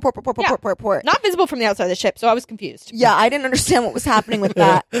wall, port. Yeah. Not visible from the outside of the ship, so I was confused. Yeah, I didn't understand what was happening with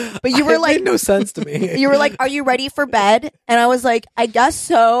that. But you were It like, made no sense to me. you were like, are you ready for bed? And I was like, I guess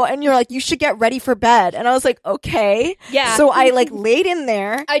so. And you're like, you should get ready for bed. And I was like, okay. Yeah. So I like laid in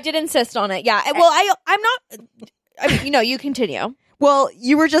there. I did insist on it. Yeah. Well, I'm not. I mean, you continue. Well,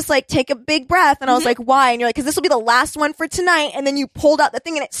 you were just like, take a big breath. And I was like, why? And you're like, because this will be the last one for tonight. And then you pulled out the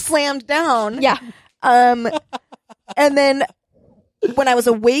thing and it slammed down. Yeah. And then when I was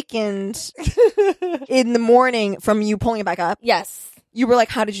awakened in the morning from you pulling it back up, Yes. you were like,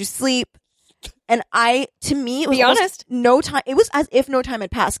 how did you sleep? And to me, it was Be almost honest. no time. It was as if no time had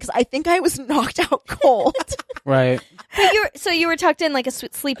passed because I think I was knocked out cold. Right. But you were tucked in like a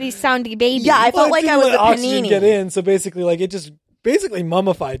sleepy, soundy baby. Yeah, I Well, felt it like didn't I was let a oxygen panini. get in, so basically, like it just basically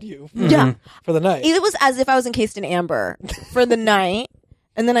mummified you Yeah. for the night. It was as if I was encased in amber for the night.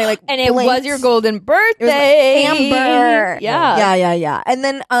 And then I like And it blinked. was your golden It was like birthday. amber. Yeah. Yeah. And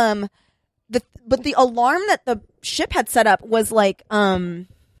then but the alarm that the ship had set up was like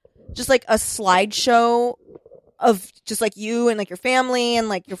just like a slideshow of just like you and like your family and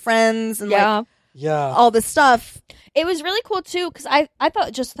like your friends and Yeah. like yeah. all this stuff. It was really cool too because I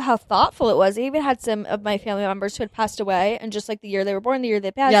thought just how thoughtful it was. I even had some of my family members who had passed away and just like the year they were born, the year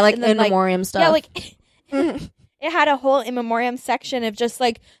they passed. Yeah, like and then, in memoriam stuff. Yeah, like it had a whole in memoriam section of just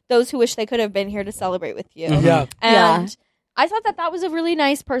like those who wish they could have been here to celebrate with you. Yeah. And Yeah. I thought that was a really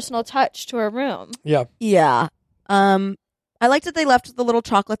nice personal touch to our room. Yeah. Yeah. I liked that they left the little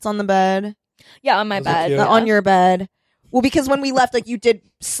chocolates on the bed. Yeah, on my Those are bed. cute. Yeah. On your bed. Well, because when we left, like you did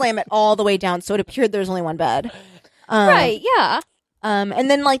slam it all the way down, so it appeared there's only one bed. Right, yeah. And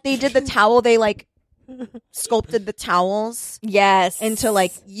then like they did the towel. They like sculpted the towels Yes. into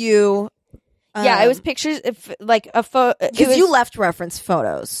like you. Yeah, it was pictures of like a photo. because you left reference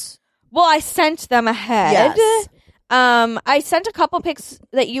photos. Well, I sent them ahead. Yes. I sent a couple pics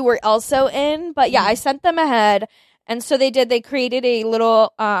that you were also in, but yeah, I sent them ahead. And so they created a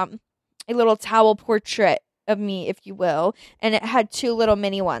little towel portrait of me, if you will. And it had two little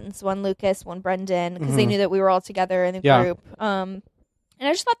mini ones, one Lucas, one Brendan, because they knew that we were all together in the Yeah. group. And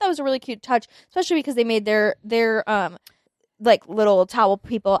I just thought that was a really cute touch, especially because they made their like little towel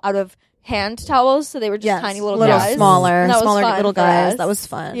people out of hand towels, so they were just tiny little guys. smaller, And that was smaller fun little for guys. us. That was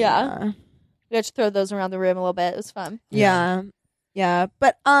fun. Yeah. We had to throw those around the room a little bit. It was fun. Yeah.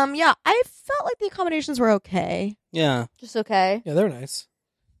 But yeah, I felt like the accommodations were okay. Yeah. Just okay. Yeah, they were nice.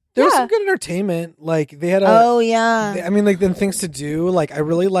 There was Yeah. some good entertainment. Like they had Oh yeah. I mean, like then things to do. Like I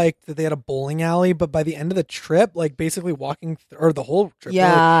really liked that they had a bowling alley, but by the end of the trip, like basically or the whole trip,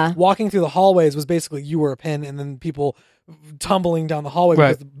 Yeah. really, walking through the hallways was basically you were a pin, and then people tumbling down the hallway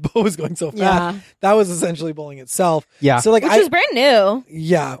Right. because the boat was going so fast. Yeah. That was essentially bowling itself. Yeah. So like Which was brand new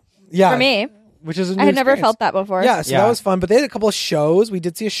yeah, for me. which is a new I had never experience. felt that before. Yeah, so Yeah. that was fun. But they had a couple of shows. We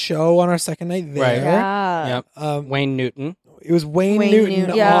did see a show on our second night there. Right. Yeah. Yep. Wayne Newton. It was Wayne Wayne Newton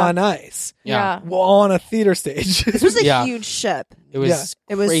Newton. Yeah. on ice, Yeah. well, on a theater stage. This was a Yeah. huge ship. It was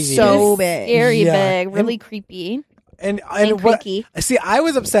Yeah. It was crazy so It was big. Scary Yeah. big, really creepy. and And what, creaky. see, I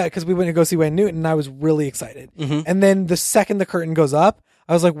was upset because we went to go see Wayne Newton, and I was really excited. Mhm. And then the second the curtain goes up,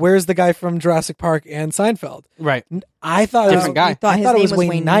 I was like, "Where's the guy from Jurassic Park and Seinfeld?" Right. I thought Different guy. You thought I his thought it name was was Wayne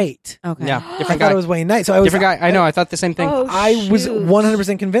Wayne Knight. Okay. Yeah. I Different thought guy. it was Wayne Knight. So I was Different guy. I know. I thought the same thing. Oh, I was shoot.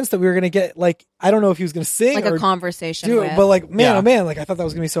 100% convinced that we were going to get like I don't know if he was going to sing Like or a conversation do it, with. but like man, Yeah. oh man, like I thought that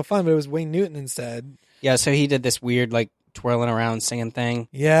was going to be so fun, but it was Wayne Newton instead. Yeah. So he did this weird, like, twirling around singing thing.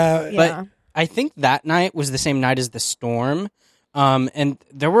 Yeah, yeah. But I think that night was the same night as the storm. And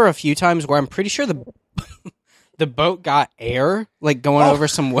there were a few times where I'm pretty sure the boat got air, like going over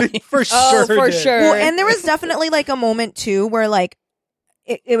some waves. for Oh, sure. for did. sure. Well, and there was definitely like a moment too where like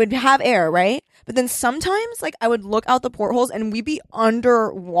it would have air, right? But then sometimes like I would look out the portholes and we'd be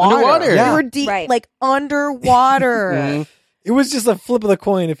underwater. Underwater. Yeah. We were deep, Right. like underwater. Mhm. It was just a flip of the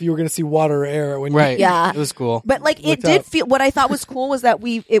coin if you were going to see water or air. When Right. Yeah. It was cool. But like it Looked did up. feel. What I thought was cool was that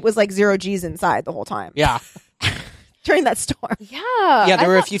it was like 0 G's inside the whole time Yeah. during that storm. Yeah. Yeah. There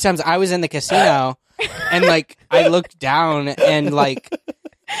were a thought- few times I was in the casino and, like, I looked down and, like,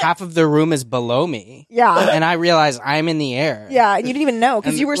 half of the room is below me. Yeah, And I realized I'm in the air. yeah. You didn't even know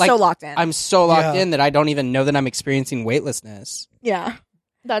because And, you were like, so locked in. I'm so locked Yeah. in that I don't even know that I'm experiencing weightlessness. yeah.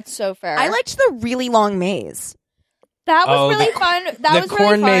 That's so fair. I liked the really long maze. that was Oh, really the- fun. That the was corn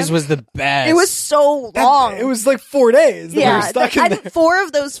really fun. maze was the best. It was so long. It was like 4 days. That we were yeah. stuck in I there. think 4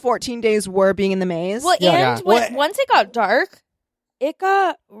 of those 14 days were being in the maze. Well, Yeah. and Yeah. What- once it got dark, it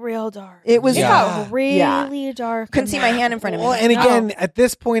got real dark. It was- It Yeah. got really dark. Couldn't see my hand in front of me. Well, and No. again, at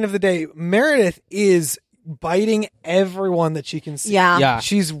this point of the day, Meredith is biting everyone that she can see. Yeah. Yeah.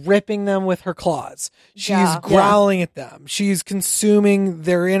 She's ripping them with her claws. She's Yeah. growling at them. She's consuming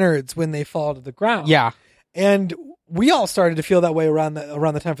their innards when they fall to the ground. Yeah. And we all started to feel that way around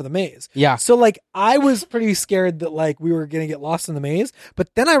the time for the maze. Yeah. So like I was pretty scared that like we were going to get lost in the maze, but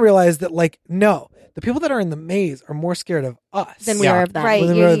then I realized that like no, the people that are in the maze are more scared of us than we Yeah. are of them. Right.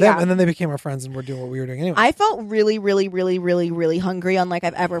 than we Yeah, were of them, yeah. and then they became our friends and we're doing what we were doing anyway. I felt really, really, really, really, really hungry, unlike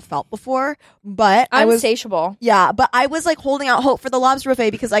I've ever felt before. But I I'm was, insatiable. yeah, but I was like holding out hope for the lobster buffet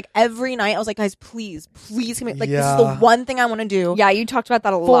because like every night I was like, guys, please, please, come here. Like this is the Yeah. one thing I want to do Yeah, you talked about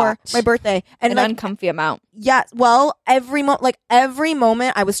that a for lot. my birthday. And An like, uncomfy amount. yeah, well, every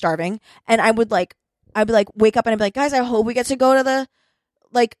moment I was starving, and I'd be like, wake up and I'd be like, guys, I hope we get to go to the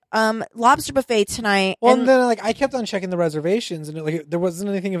lobster buffet tonight. well, and and then like I kept on checking the reservations, and like there wasn't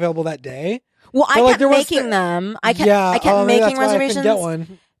anything available that day. well, I but, like, kept there was making the- them. I kept maybe making that's why I couldn't reservations. get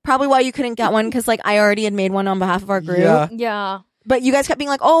one. Probably why you couldn't get one because like I already had made one on behalf of our group. Yeah. Yeah. But you guys kept being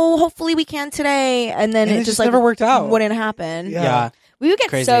like, "Oh, hopefully we can today," and then And it it just just like never worked out. Wouldn't happen. Yeah. Yeah. We would get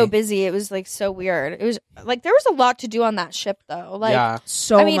Crazy. so busy. It was like so weird. It was like there was a lot to do on that ship though. Like Yeah.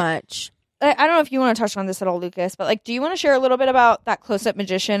 So I mean, much. I don't know if you want to touch on this at all, Lucas, but like do you want to share a little bit about that close-up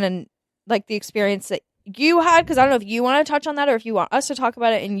magician and like the experience that you had? Because I don't know if you want to touch on that or if you want us to talk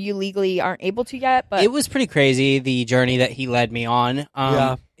about it and you legally aren't able to yet. But It was pretty crazy, the journey that he led me on.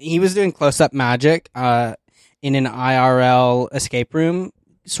 Yeah. He was doing close-up magic in an IRL escape room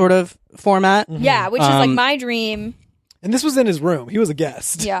sort of format. yeah, which is like Um, my dream. And this was in his room. He was a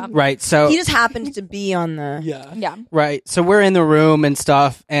guest. Yeah. Right. So He just happened to be on the. Yeah. Yeah. right. So we're in the room and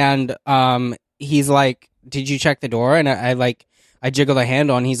stuff, and he's like, "Did you check the door?" And I jiggle the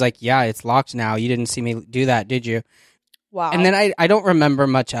handle, and he's like, "Yeah, it's locked now. You didn't see me do that, did you?" Wow. And then I don't remember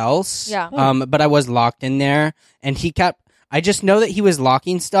much else. Yeah. But I was locked in there, and he kept. I just know that he was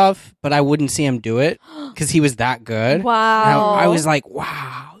locking stuff, but I wouldn't see him do it because he was that good. And Wow. I was like,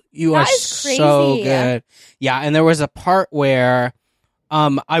 "Wow, you That are is so crazy. good." Yeah, and there was a part where,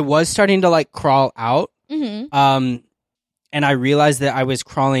 I was starting to like crawl out, Mm-hmm. and I realized that I was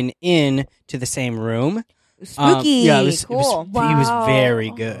crawling in to the same room. Spooky. Yeah, it was, Cool. He was Wow. very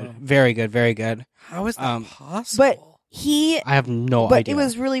good, very good, very good. How is that Um, possible? But he. I have no But idea. it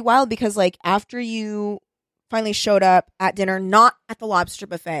was really wild because, like, after you finally showed up at dinner, not at the lobster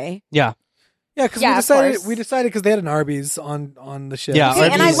buffet. yeah, because Yeah, of course. we decided because they had an Arby's on the ship. Yeah, See,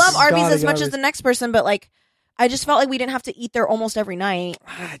 and I Arby's. love Arby's Gotta as get much as Arby's. the next person, but like, I just felt like we didn't have to eat there almost every night.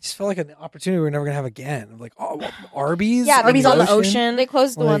 I just felt like an opportunity we're never gonna have again. Like Arby's. Yeah, in Arby's on the ocean. They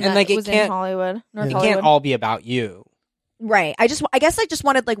closed the Like- one And, that like, it was in can't- Hollywood. North it it Hollywood. can't all be about you. Right. I guess I just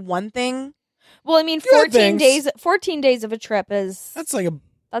wanted like one thing. Well, I mean, You had 14 things. days. 14 days of a trip is That's like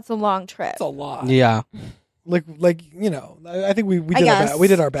that's a long trip. that's a lot. Yeah. Like I think we I did guess. we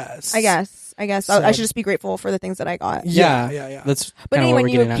did our best. I guess. I So- should just be grateful for the things that I got. Yeah. That's But kinda anyway, what when we're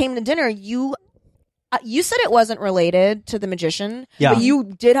you getting at. came to dinner, you said it wasn't related to the magician, Yeah. but you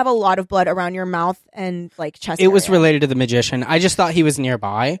did have a lot of blood around your mouth and like chest. It was area. related to the magician. I just thought he was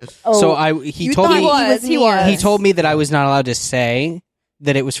nearby. Oh, So he you told thought me He was. he told me that I was not allowed to say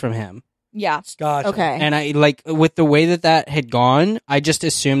that it was from him. Yeah. Gotcha. Okay. And I like with the way that had gone, I just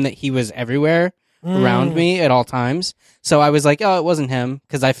assumed that he was everywhere around me at all times. So I was like, "Oh, it wasn't him,"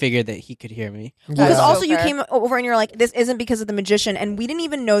 because I figured that he could hear me. Because Yeah. also So you fair. came over and you're like, this isn't because of the magician, and we didn't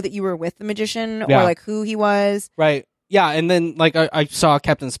even know that you were with the magician Yeah. or like who he was. Right. Yeah, and then like I saw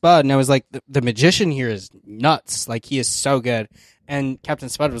Captain Spud, and I was like, the magician here is nuts. Like he is so good. And Captain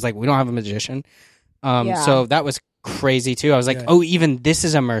Spud was like, "We don't have a magician." Yeah. So that was crazy too. I was like, Yeah. "Oh, even this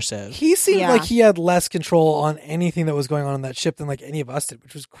is immersive." He seemed Yeah. like he had less control on anything that was going on that ship than like any of us did,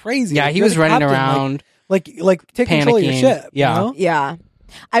 which was crazy. Yeah, Like, he you're was the running captain, around. like take control of your panicking. ship. Yeah. you know? Yeah.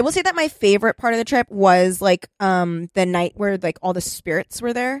 I will say that my favorite part of the trip was like the night where like all the spirits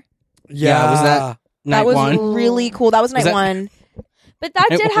were there. Yeah, was that night that was one? really cool. That was night that- one. But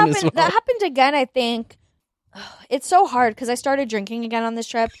that Night did one happen. as well. That happened again, I think. It's so hard because I started drinking again on this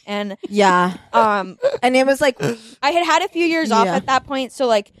trip, and Yeah. And it was like I had a few years off Yeah. at that point. So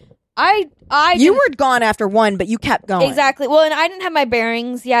like, I you didn't- were gone after one, but you kept going. exactly. Well, and I didn't have my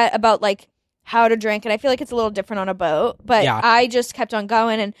bearings yet about like how to drink, and I feel like it's a little different on a boat. But Yeah. I just kept on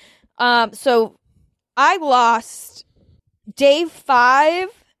going, and so I lost day 5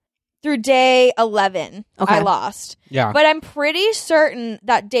 through day 11. Okay. I lost, Yeah. but I'm pretty certain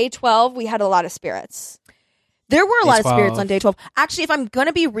that day 12 we had a lot of spirits. There were a Day lot of 12. spirits on day 12. Actually, if I'm going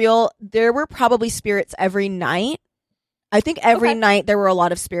to be real, there were probably spirits every night. I think every Okay. night there were a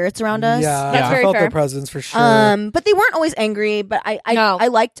lot of spirits around us. Yeah, That's I very felt fair. their presence for sure. But they weren't always angry, but I No.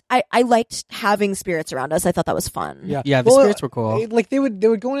 liked having spirits around us. I thought that was fun. yeah, Yeah, the Well, spirits were cool. Like they would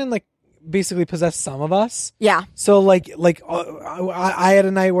go in and like basically possess some of us. Yeah. So I had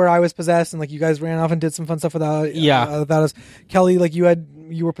a night where I was possessed, and like you guys ran off and did some fun stuff without without us. Kelly, like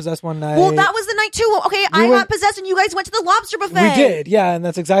you were possessed one night. Well, that was the night too. Okay, I went- got possessed and you guys went to the lobster buffet. We did, yeah, and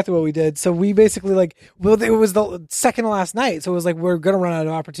that's exactly what we did. So we basically it was the second to last night, so it was like we're gonna run out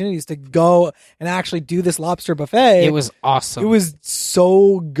of opportunities to go and actually do this lobster buffet. It was awesome. it was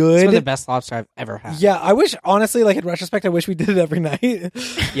so Some of good. the best lobster I've ever had. Yeah, I wish honestly, like in retrospect, I wish we did it every night.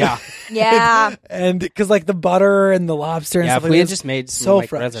 Yeah. Yeah. and because like the butter and the lobster and Yeah, stuff if like we had that, just made some so like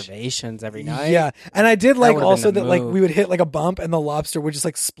fresh. reservations every night. Yeah, and I did like would've been also the that like move. we would hit like a bump and the lobster would just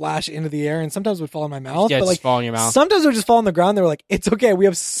like splash into the air, and sometimes it would fall in my mouth. Yeah, but just like fall in your mouth. sometimes it would just fall on the ground. They were like, "It's okay, we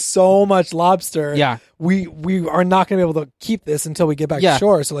have so much lobster. Yeah. we are not going to be able to keep this until we get back Yeah. to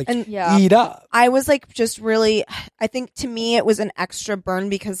shore. So like, And- Yeah. eat up." I was like just really I think to me it was an extra burn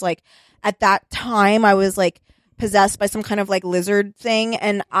because like at that time I was like possessed by some kind of like lizard thing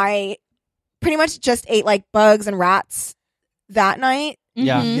and I pretty much just ate like bugs and rats that night.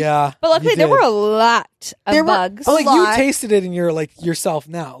 Yeah. Mhm. Yeah, But luckily you there did. were a lot of There were- bugs. But like lot. you tasted it in your like yourself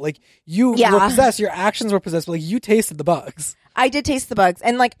now. Like you Yeah. were possessed, your actions were possessed, but like you tasted the bugs. I did taste the bugs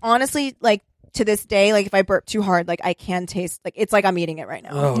and like honestly like to this day like if I burp too hard like I can taste like it's like I'm eating it right now.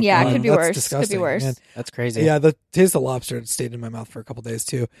 Oh, Yeah, it God, could be that's worse. Could be disgusting, worse. man. That's crazy. Yeah, the taste of lobster stayed in my mouth for a couple days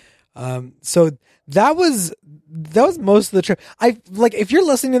too. So that was most of the trip. I like if you're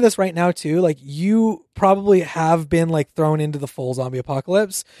listening to this right now too, like you probably have been like thrown into the full zombie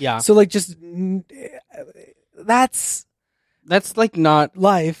apocalypse. Yeah. So like just that's That's like not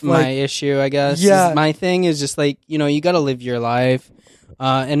life. my Like, issue, I guess. Yeah. My thing is just like, you got to live your life.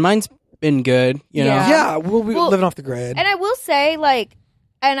 And mine's been good, you know? Yeah. yeah, we'll be Well, living off the grid. And I will say, like,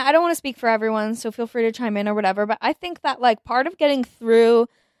 and I don't want to speak for everyone, so feel free to chime in or whatever, but I think that, like, part of getting through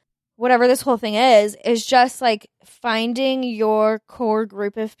whatever this whole thing is just, like, finding your core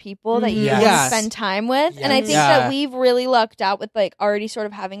group of people that you Yes. want Yes. to spend time with. And I think Yeah. that we've really lucked out with, like, already sort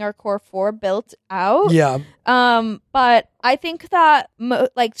of having our core four built out. yeah, But I think that,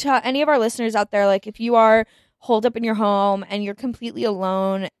 like, to any of our listeners out there, like, if you are holed up in your home and you're completely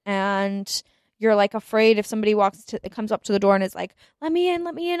alone and you're like afraid if somebody comes up to the door and is like, let me in,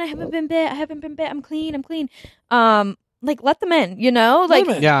 I haven't been bit, I'm clean. Like, let them in, you know? Like, let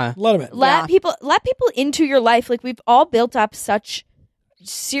 'em in. Yeah. Let 'em in. let people into your life. Like, we've all built up such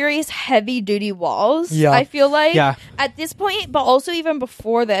serious heavy duty walls. Yeah. I feel like Yeah. at this point, but also even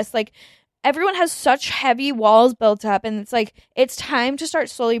before this, like, everyone has such heavy walls built up, and it's like it's time to start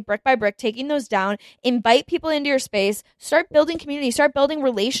slowly, brick by brick, taking those down. Invite people into your space. Start building community. Start building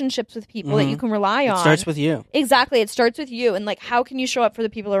relationships with people that you can rely on. It starts with you. Exactly. It starts with you. And, like, how can you show up for the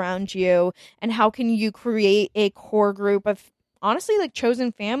people around you? And how can you create a core group of, honestly, like,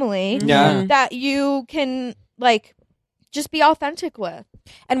 chosen family Yeah. that you can, like, just be authentic with?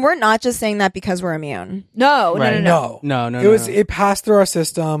 And we're not just saying that because we're immune. No, Right. no. No, No. it passed through our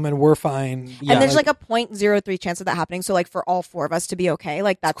system, and we're fine. Yeah. And there's like a 0.03 chance of that happening. So, like, for all four of us to be okay,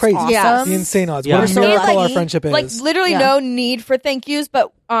 like, that's crazy. awesome. Yes. The insane odds. Yeah. What a So, miracle like, our friendship is. Like, literally Yeah. no need for thank yous,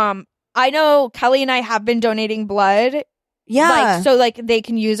 but I know Kelly and I have been donating blood. Yeah. Like, so, like, they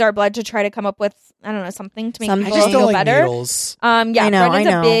can use our blood to try to come up with, I don't know, something to make Something. I people just don't feel like better. needles. Yeah, I know, Brendan's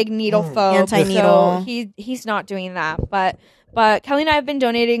I know. a big needle phobe. Anti-needle. So he's not doing that. But Kelly and I have been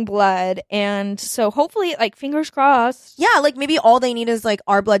donating blood, and so hopefully, like, fingers crossed. Yeah, like, maybe all they need is, like,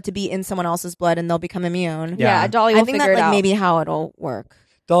 our blood to be in someone else's blood and they'll become immune. Yeah, Yeah. Dolly will I think figure that, it like, out. maybe how it'll work.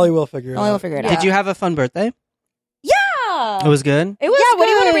 Dolly will figure it Dolly will out. figure it Yeah. out. Did you have a fun birthday? Yeah. It was good. It was. Yeah, What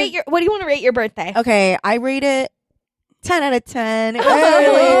do you want to good. rate your? What do you want to rate your birthday? Okay, I rate it 10 out of 10. It was Oh,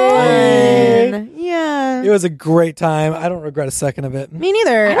 really fun. Yeah. It was a great time. I don't regret a second of it. Me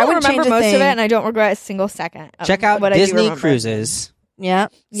neither. I don't wouldn't remember change a most thing. of it, and I don't regret a single second. of Check out what I do Disney remember. Cruises. Yeah.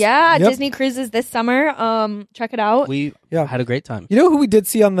 Yeah, Yep. Disney Cruises this summer. Check it out. We Yeah. had a great time. You know who we did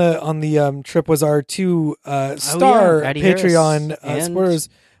see on the trip was our two star Addie Patreon Harris and supporters.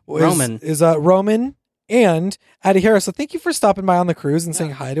 Roman. Is Roman and Addie Harris. So thank you for stopping by on the cruise and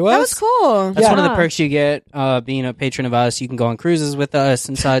saying hi to us. That was cool. That's Yeah. one of the perks you get being a patron of us. You can go on cruises with us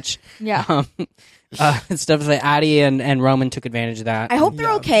and such. Yeah. And stuff like Addie and Roman took advantage of that. I hope they're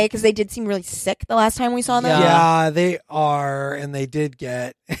Yeah. okay because they did seem really sick the last time we saw them. Yeah, they are, and they did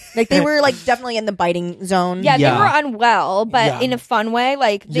get. Like, they were, like, definitely in the biting zone. Yeah, Yeah. they were unwell, but Yeah. in a fun way.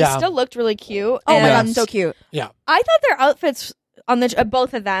 Like, they Yeah. still looked really cute. Oh my And god, so cute. I thought their outfits on the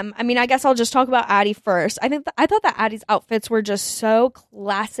both of them. I mean, I guess I'll just talk about Addie first. I thought that Addie's outfits were just so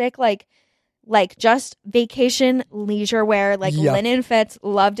classic, like just vacation leisure wear, like Yeah. linen fits.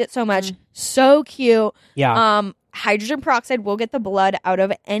 Loved it so much. So cute. yeah. Hydrogen peroxide will get the blood out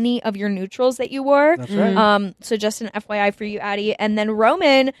of any of your neutrals that you wore. That's right. So just an FYI for you, Addie. And then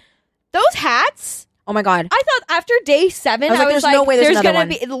Roman, those hats. Oh my god. I thought after day 7, I was like, there's no way there's another gonna one.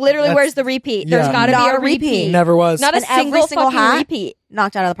 be literally That's- where's the repeat? There's yeah. got to be Not a a repeat. repeat. Never was. Not And a every single single fucking hat? repeat.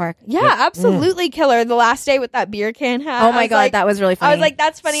 Knocked out of the park. Yeah, absolutely killer. The last day with that beer can hat. Oh my I was god, like, that was really funny. I was like,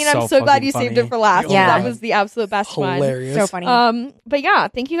 that's funny, and I'm So so glad fucking you saved funny. it for last. Yeah. That was the absolute best one. hilarious. so funny. But yeah,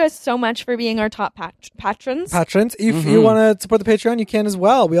 thank you guys so much for being our top patrons. Patrons, if Mm-hmm. you want to support the Patreon, you can as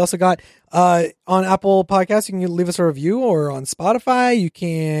well. We also got on Apple Podcasts, you can leave us a review, or on Spotify, you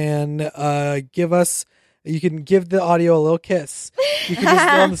can you can give the audio a little kiss. You can just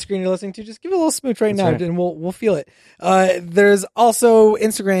go on the screen you're listening to, just give it a little smooch right That's now, right. and we'll feel it. There's also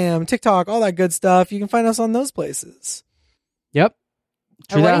Instagram, TikTok, all that good stuff. You can find us on those places, Yep.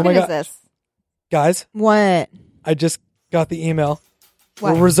 Or what Oh even my is God. this? guys. What? I just got the email.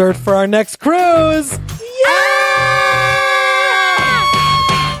 What? We're reserved for our next cruise.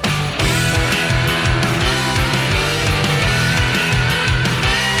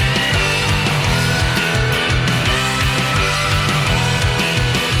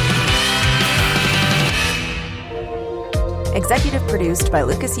 Executive produced by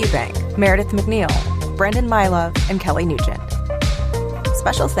Lucas Eubank, Meredith McNeil, Brendan Mylove, and Kelly Nugent.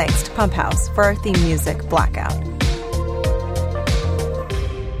 Special thanks to Pump House for our theme music, Blackout.